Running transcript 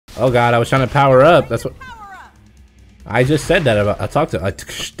Oh god, I was trying to power up. That's what I just said that about. I talked to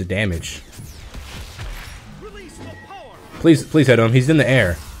the damage. Please hit him. He's in the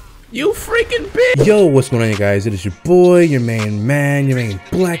air. You freaking bitch! Yo, what's going on, you guys? It is your boy, your main man, your main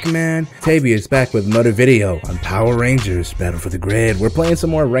black man. Tavius back with another video on Power Rangers Battle for the Grid. We're playing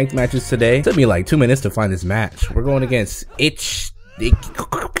some more ranked matches today. It took me like 2 minutes to find this match. We're going against Itch.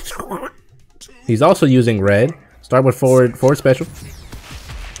 He's also using red. Start with forward special.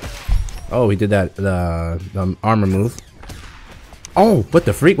 Oh, he did that the armor move. Oh, what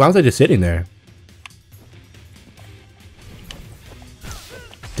the freak? Why was I just sitting there?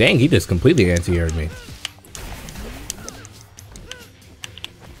 Dang, he just completely anti-aired me.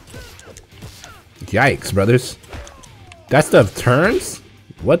 Yikes, brothers. That stuff turns?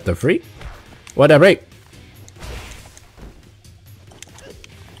 What the freak? What that break?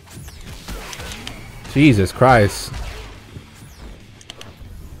 Jesus Christ.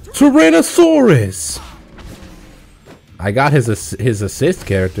 Tyrannosaurus! I got his assist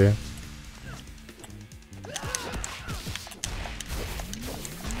character.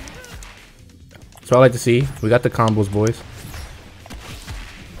 That's what I like to see. We got the combos, boys.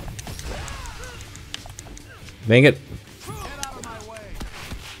 Dang it.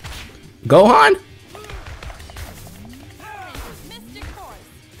 Gohan?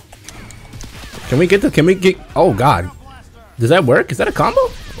 Can we get, oh god. Does that work? Is that a combo?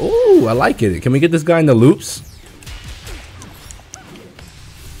 Oh, I like it. Can we get this guy in the loops?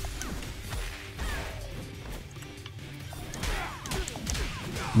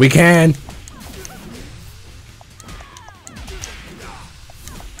 We can.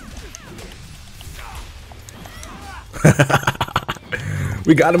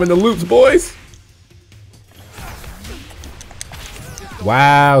 We got him in the loops, boys.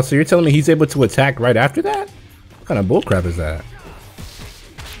 Wow, so you're telling me he's able to attack right after that? What kind of bullcrap is that?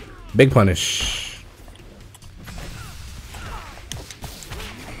 Big punish.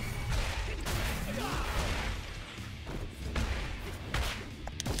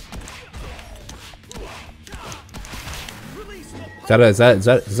 Is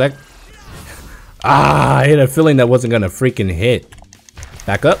that? Ah, I had a feeling that wasn't gonna freaking hit.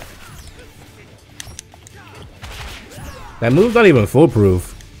 Back up. That move's not even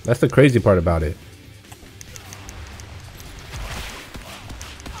foolproof. That's the crazy part about it.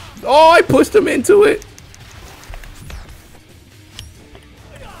 Oh, I pushed him into it.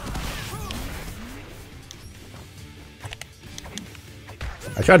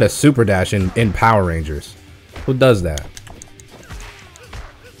 I tried to super dash in Power Rangers. Who does that?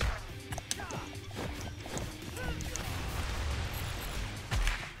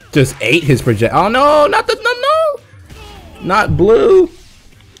 Just ate his project. Oh no, not the no. Not blue.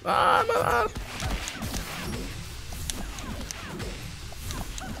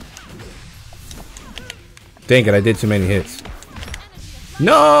 Dang it, I did too many hits.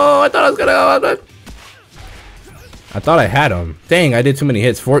 No, I thought I was gonna. I thought I had him. Dang, I did too many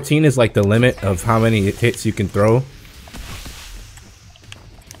hits. 14 is like the limit of how many hits you can throw.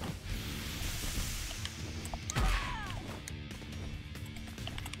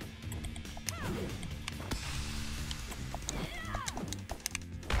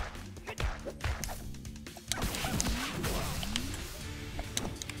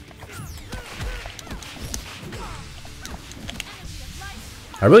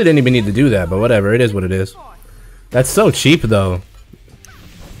 I really didn't even need to do that, but whatever, it is what it is. That's so cheap though.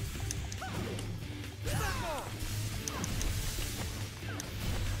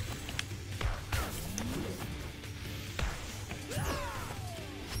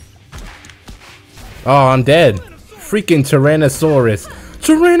 Oh, I'm dead. Freaking Tyrannosaurus.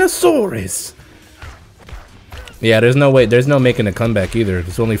 Tyrannosaurus! Yeah, there's no way, there's no making a comeback either.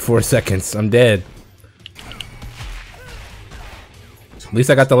 It's only 4 seconds. I'm dead. At least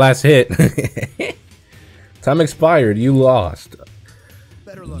I got the last hit. Time expired. You lost.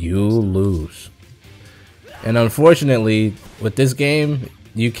 You lose. And unfortunately, with this game,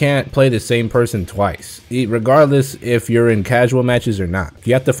 you can't play the same person twice. Regardless if you're in casual matches or not.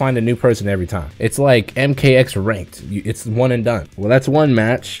 You have to find a new person every time. It's like MKX ranked. It's one and done. Well, that's one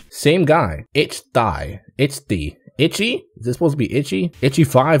match. Same guy. Itch thigh. Itch the. Itchy? Is this supposed to be Itchy? Itchy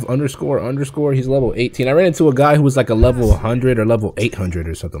 5 __. He's level 18. I ran into a guy who was like a level 100 or level 800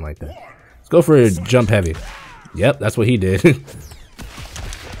 or something like that. Let's go for a jump heavy. Yep, that's what he did.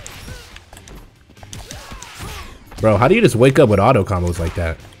 Bro, how do you just wake up with auto combos like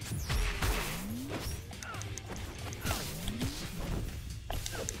that?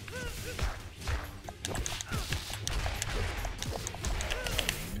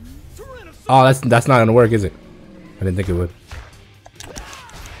 Oh, that's not gonna work, is it? I didn't think it would.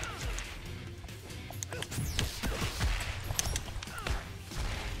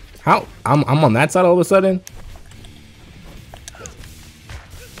 How? I'm on that side all of a sudden?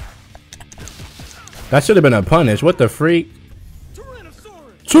 That should have been a punish. What the freak?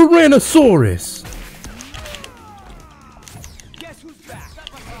 Tyrannosaurus! Guess who's back?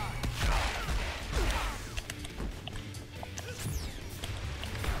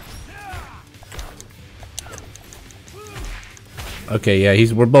 Okay,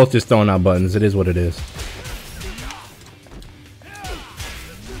 yeah, we're both just throwing out buttons. It is what it is.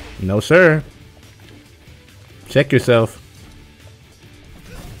 No, sir. Check yourself.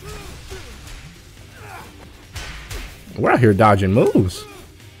 We're out here dodging moves.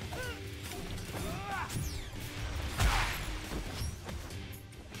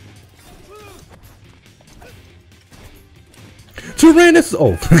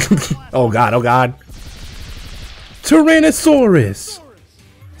 Tyrannosaurus! Oh. Oh god, oh god. Tyrannosaurus! Is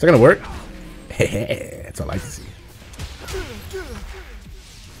that gonna work? Hey, that's what I like to see.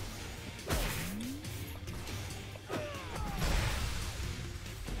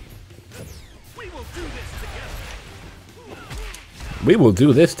 We will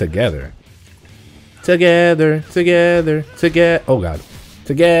do this together. Together, together, together. Oh god.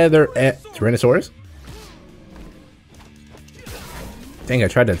 Together at Tyrannosaurus? Dang, I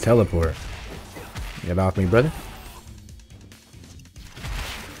tried to teleport. Get off me, brother.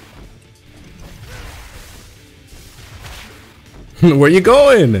 Where you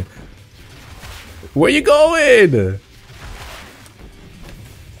going? Where you going?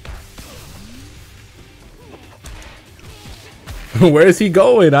 Where is he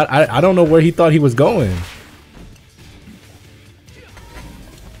going? I don't know where he thought he was going.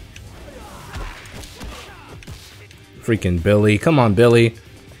 Freaking Billy. Come on, Billy.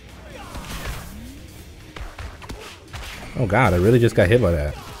 Oh god, I really just got hit by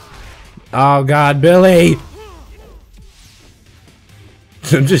that. Oh god, Billy.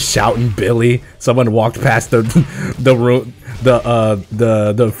 I'm just shouting Billy. Someone walked past the room,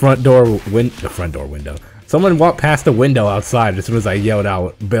 the front door window. Someone walked past the window outside as soon as I yelled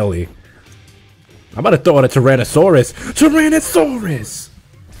out Billy. I'm about to throw out a Tyrannosaurus. Tyrannosaurus!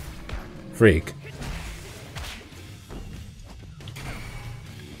 Freak.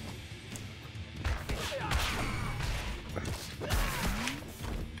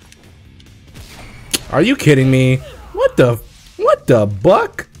 Are you kidding me? What the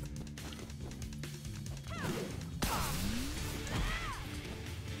buck?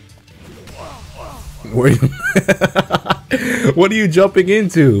 Where what are you jumping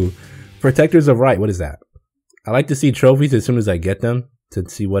into? Protectors of Right. What is that? I like to see trophies as soon as I get them to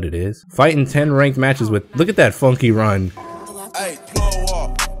see what it is. Fighting 10 ranked matches with. Look at that funky run.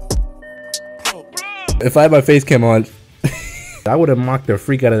 If I had my face cam on, I would have mocked the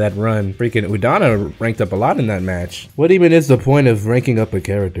freak out of that run. Freaking Udonna ranked up a lot in that match. What even is the point of ranking up a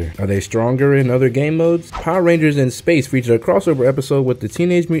character? Are they stronger in other game modes? Power Rangers in Space featured a crossover episode with the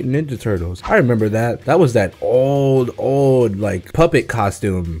Teenage Mutant Ninja Turtles. I remember that. That was that old like puppet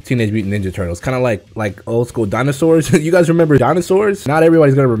costume Teenage Mutant Ninja Turtles. Kind of like old school dinosaurs. You guys remember dinosaurs? Not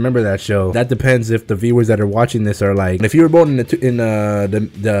everybody's gonna remember that show. That depends if the viewers that are watching this are like, if you were born in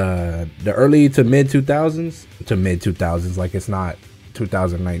the early to mid 2000s to mid 2000s, like it's not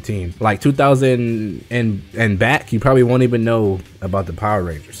 2019, like 2000 and back, you probably won't even know about the Power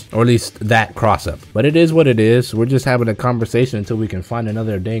Rangers, or at least that cross up. But it is what it is. We're just having a conversation until we can find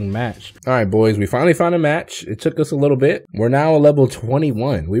another dang match. All right, boys, we finally found a match. It took us a little bit. We're now a level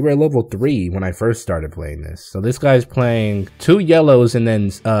 21. We were at level 3 when I first started playing this. So this guy's playing 2 yellows and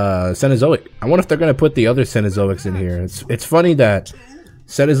then Cenozoic. I wonder if they're gonna put the other Cenozoics in here. It's funny that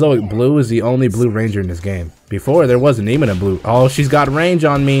Cenozoic Blue is the only blue ranger in this game. Before, there wasn't even a blue. Oh, she's got range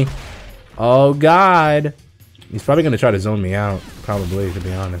on me. Oh, God. He's probably going to try to zone me out. Probably, to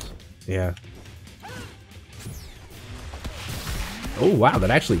be honest. Yeah. Oh, wow.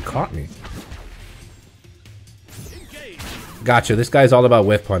 That actually caught me. Gotcha. This guy's all about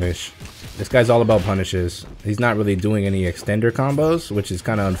whiff punish. This guy's all about punishes. He's not really doing any extender combos, which is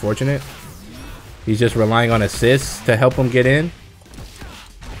kind of unfortunate. He's just relying on assists to help him get in.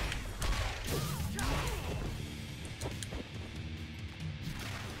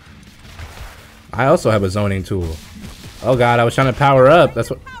 I also have a zoning tool. Oh god, I was trying to power up. That's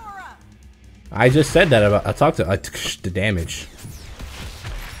what I just said that about. I talked to the damage.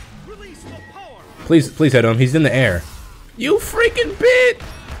 Please hit him. He's in the air. You freaking bit!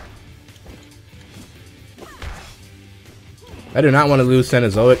 I do not want to lose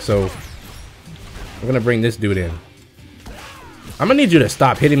Cenozoic, so I'm gonna bring this dude in. I'm gonna need you to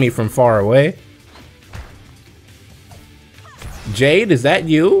stop hitting me from far away. Jade, is that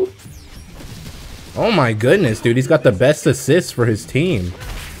you? Oh my goodness, dude, he's got the best assists for his team.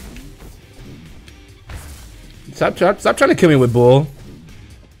 Stop trying to kill me with bull.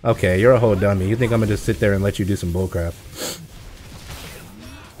 Okay, you're a whole dummy. You think I'm gonna just sit there and let you do some bullcrap?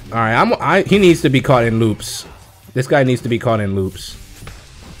 All right, he needs to be caught in loops. This guy needs to be caught in loops.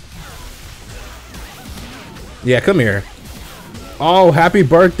 Yeah, come here. Oh, happy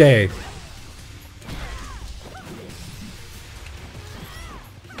birthday.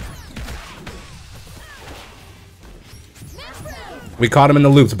 We caught him in the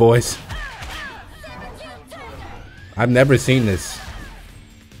loops, boys. I've never seen this.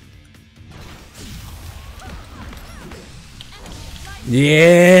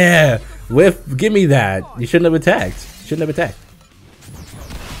 Yeah! Whiff, give me that. You shouldn't have attacked. Shouldn't have attacked.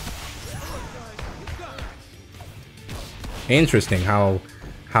 Interesting how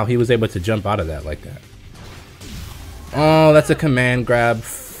he was able to jump out of that like that. Oh, that's a command grab.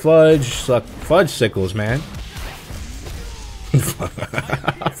 Fudge sickles, man.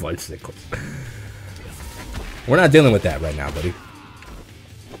 Fudge sickles. We're not dealing with that right now, buddy.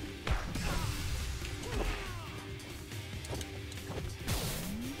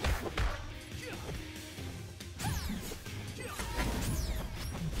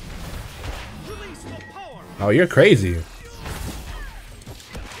 Oh, you're crazy.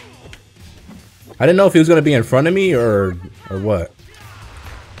 I didn't know if he was gonna be in front of me or what.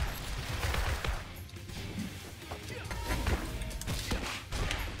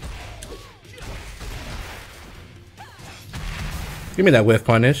 Give me that whiff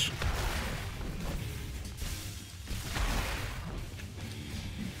punish.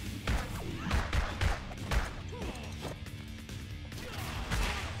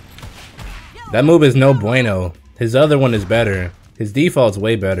 That move is no bueno. His other one is better. His default's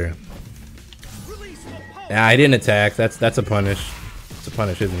way better. Nah, I didn't attack. That's a punish. It's a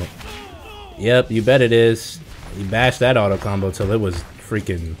punish, isn't it? Yep, you bet it is. He bashed that auto combo till it was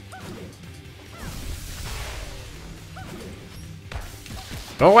freaking.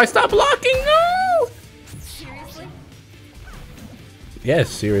 Oh, I stopped blocking. No. Seriously? Yes,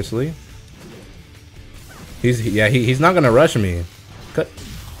 seriously. He's not gonna rush me.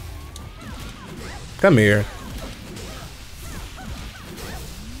 Come here.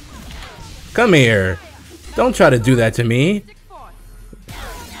 Come here. Don't try to do that to me.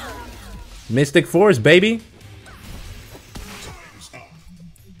 Mystic Force, baby.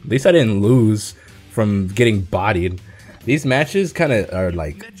 At least I didn't lose from getting bodied. These matches kind of are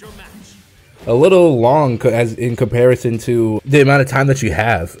like a little long as in comparison to the amount of time that you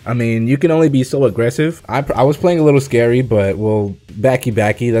have. I mean, you can only be so aggressive. I was playing a little scary, but well, backy.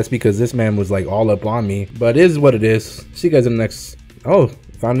 That's because this man was like all up on me. But it is what it is. See you guys in the next. Oh,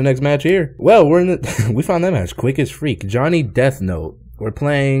 found the next match here. Well, we're in the. We found that match quick as freak. Johnny Death Note. We're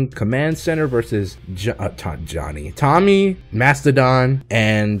playing Command Center versus Tommy, Mastodon,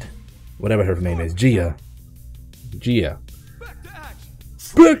 and whatever her name is, Gia.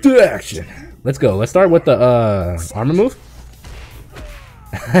 Back to action. Let's go. Let's start with the armor move.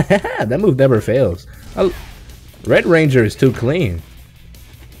 That move never fails. Red Ranger is too clean.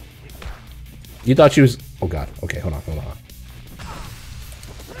 You thought she was... Oh god. Okay, hold on.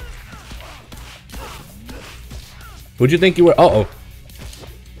 Who'd you think you were... Uh-oh.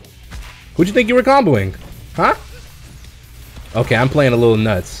 Who'd you think you were comboing? Huh? Okay, I'm playing a little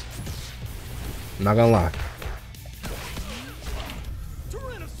nuts. I'm not gonna lie.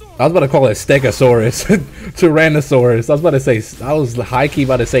 I was about to call it Stegosaurus. Tyrannosaurus. I was about to say... I was high-key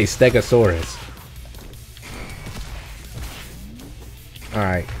about to say Stegosaurus.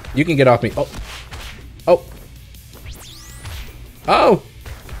 Alright. You can get off me. Oh!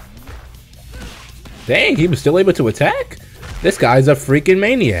 Dang, he was still able to attack? This guy's a freaking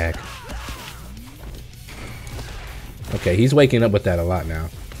maniac. Okay, he's waking up with that a lot now.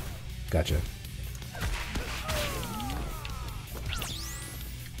 Gotcha.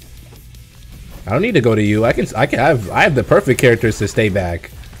 I don't need to go to you. I have the perfect characters to stay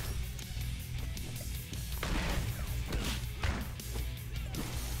back.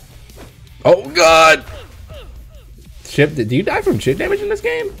 Oh god! Chip, do you die from chip damage in this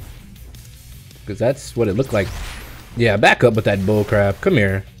game? Because that's what it looked like. Yeah, back up with that bull crap. Come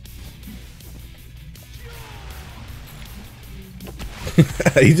here.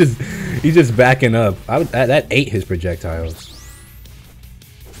 he's just backing up. That ate his projectiles.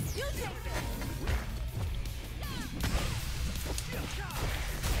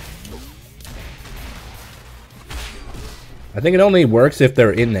 I think it only works if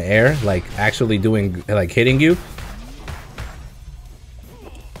they're in the air, like actually doing, like hitting you.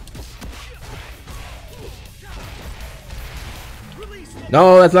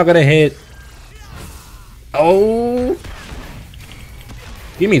 No, that's not gonna hit. Oh.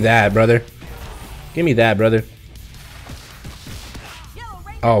 Give me that, brother. Give me that, brother.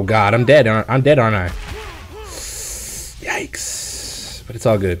 Oh god, I'm dead. I'm dead, aren't I? Yikes. But it's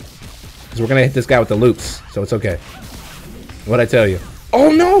all good. Because we're gonna hit this guy with the loops, so it's okay. What'd I tell you?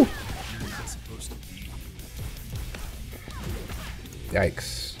 Oh no!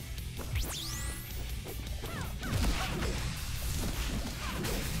 Yikes.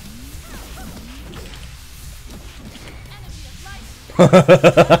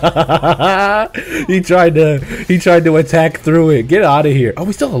 he tried to attack through it. Get out of here. Oh,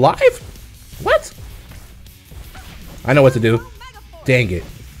 we still alive? What? I know what to do. Dang it.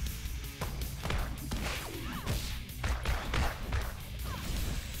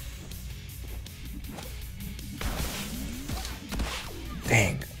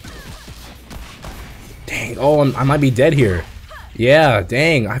 Dang. Dang. Oh, I might be dead here. Yeah,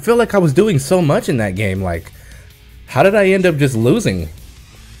 dang. I feel like I was doing so much in that game. Like, how did I end up just losing?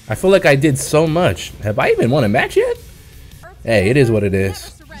 I feel like I did so much. Have I even won a match yet? Hey, it is what it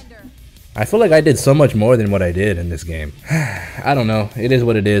is. I feel like I did so much more than what I did in this game. I don't know. It is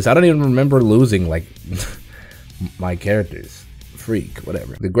what it is. I don't even remember losing, like, my characters. Freak,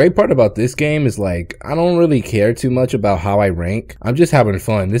 whatever. The great part about this game is, like, I don't really care too much about how I rank. I'm just having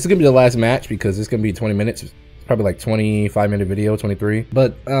fun. This is gonna be the last match because it's gonna be 20 minutes. Probably like 25-minute video, 23.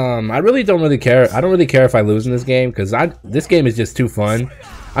 But I really don't really care. I don't really care if I lose in this game because this game is just too fun.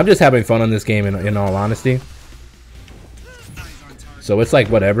 I'm just having fun on this game in all honesty. So it's like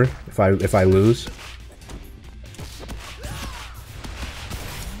whatever if I lose.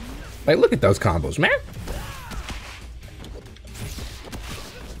 Like, look at those combos, man.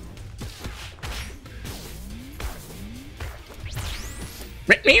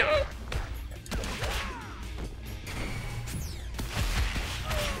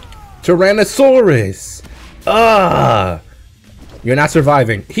 Tyrannosaurus! You're not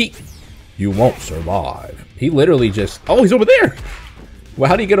surviving. You won't survive. He literally just... Oh, he's over there! Well,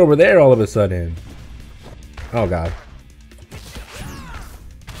 how do you get over there all of a sudden? Oh, God.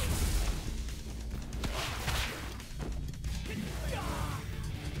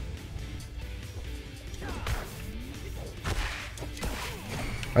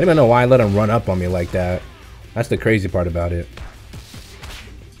 I don't even know why I let him run up on me like that. That's the crazy part about it.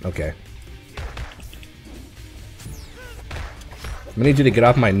 Okay. I need you to get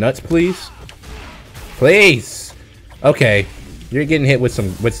off my nuts, please. Please. Okay. You're getting hit with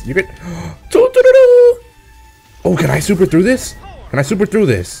some. You're getting. Oh, can I super through this? Can I super through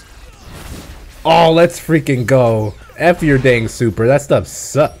this? Oh, let's freaking go. F your dang super. That stuff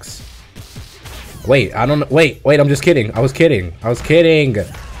sucks. Wait, I don't know. Wait, I'm just kidding. I was kidding.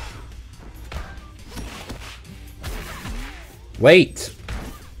 Wait.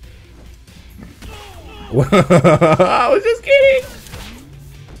 I was just kidding.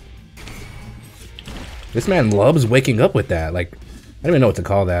 This man loves waking up with that. Like, I don't even know what to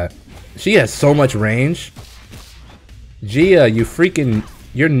call that. She has so much range. Gia, you freaking...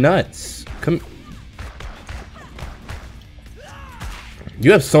 You're nuts. Come...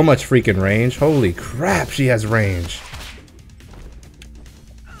 You have so much freaking range. Holy crap, she has range.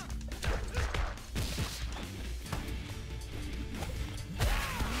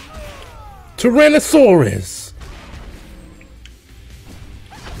 Tyrannosaurus!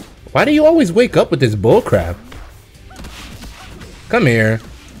 Why do you always wake up with this bullcrap? Come here.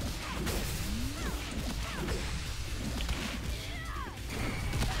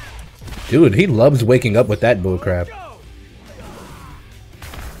 Dude, he loves waking up with that bullcrap.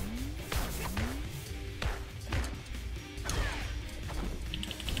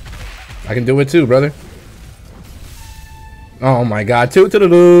 I can do it too, brother. Oh my god, toot to the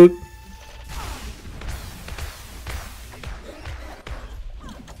dude.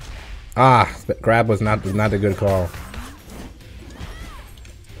 Ah, grab was not a good call.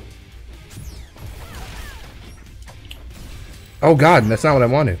 Oh god, that's not what I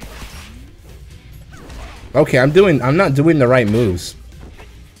wanted. Okay, I'm not doing the right moves.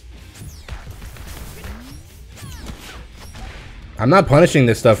 I'm not punishing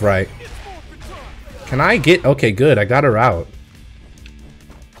this stuff right. Can I get... Okay, good. I got her out.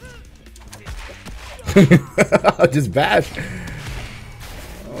 Just bash.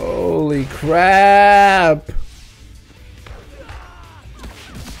 Holy crap.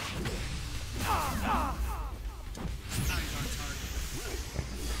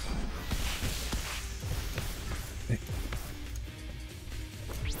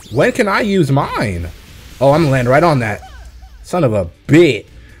 When can I use mine? Oh, I'm gonna land right on that. Son of a bitch.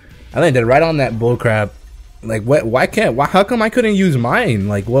 I landed right on that bullcrap. Like, what? Why can't? How come I couldn't use mine?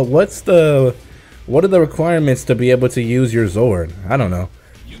 Like, what are the requirements to be able to use your Zord? I don't know.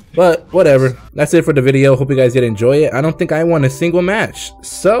 But whatever, that's it for the video. Hope you guys did enjoy it. I don't think I won a single match,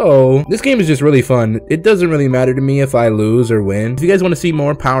 so this game is just really fun. It doesn't really matter to me if I lose or win. If you guys want to see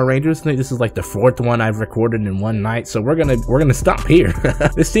more Power Rangers, I think this is like the 4th one I've recorded in one night, so we're gonna stop here.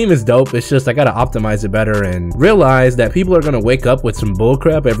 This team is dope. It's just I gotta optimize it better and realize that people are gonna wake up with some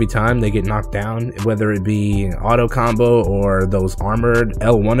bullcrap every time they get knocked down, whether it be auto combo or those armored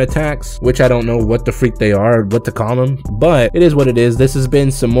L1 attacks, which I don't know what the freak they are, what to call them, but it is what it is. This has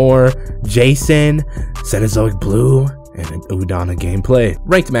been some more Jason, Cenozoic Blue, and an Udonna gameplay.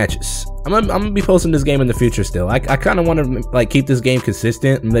 Ranked matches. I'm gonna be posting this game in the future still. I kind of want to like keep this game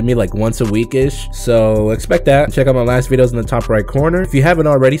consistent and maybe like once a week-ish. So expect that. Check out my last videos in the top right corner. If you haven't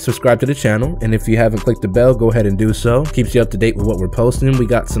already, subscribe to the channel. And if you haven't clicked the bell, go ahead and do so. Keeps you up to date with what we're posting. We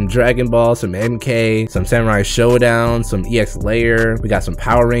got some Dragon Ball, some MK, some Samurai Showdown, some EX Layer. We got some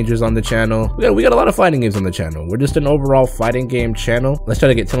Power Rangers on the channel. We got a lot of fighting games on the channel. We're just an overall fighting game channel. Let's try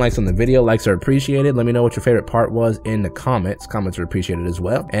to get 10 likes on the video. Likes are appreciated. Let me know what your favorite part was in the comments. Comments are appreciated as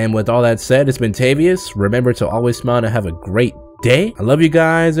well. And with all that said, it's been Tavius. Remember to always smile and have a great day. I love you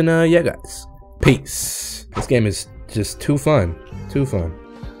guys, and yeah guys, peace. This game is just too fun.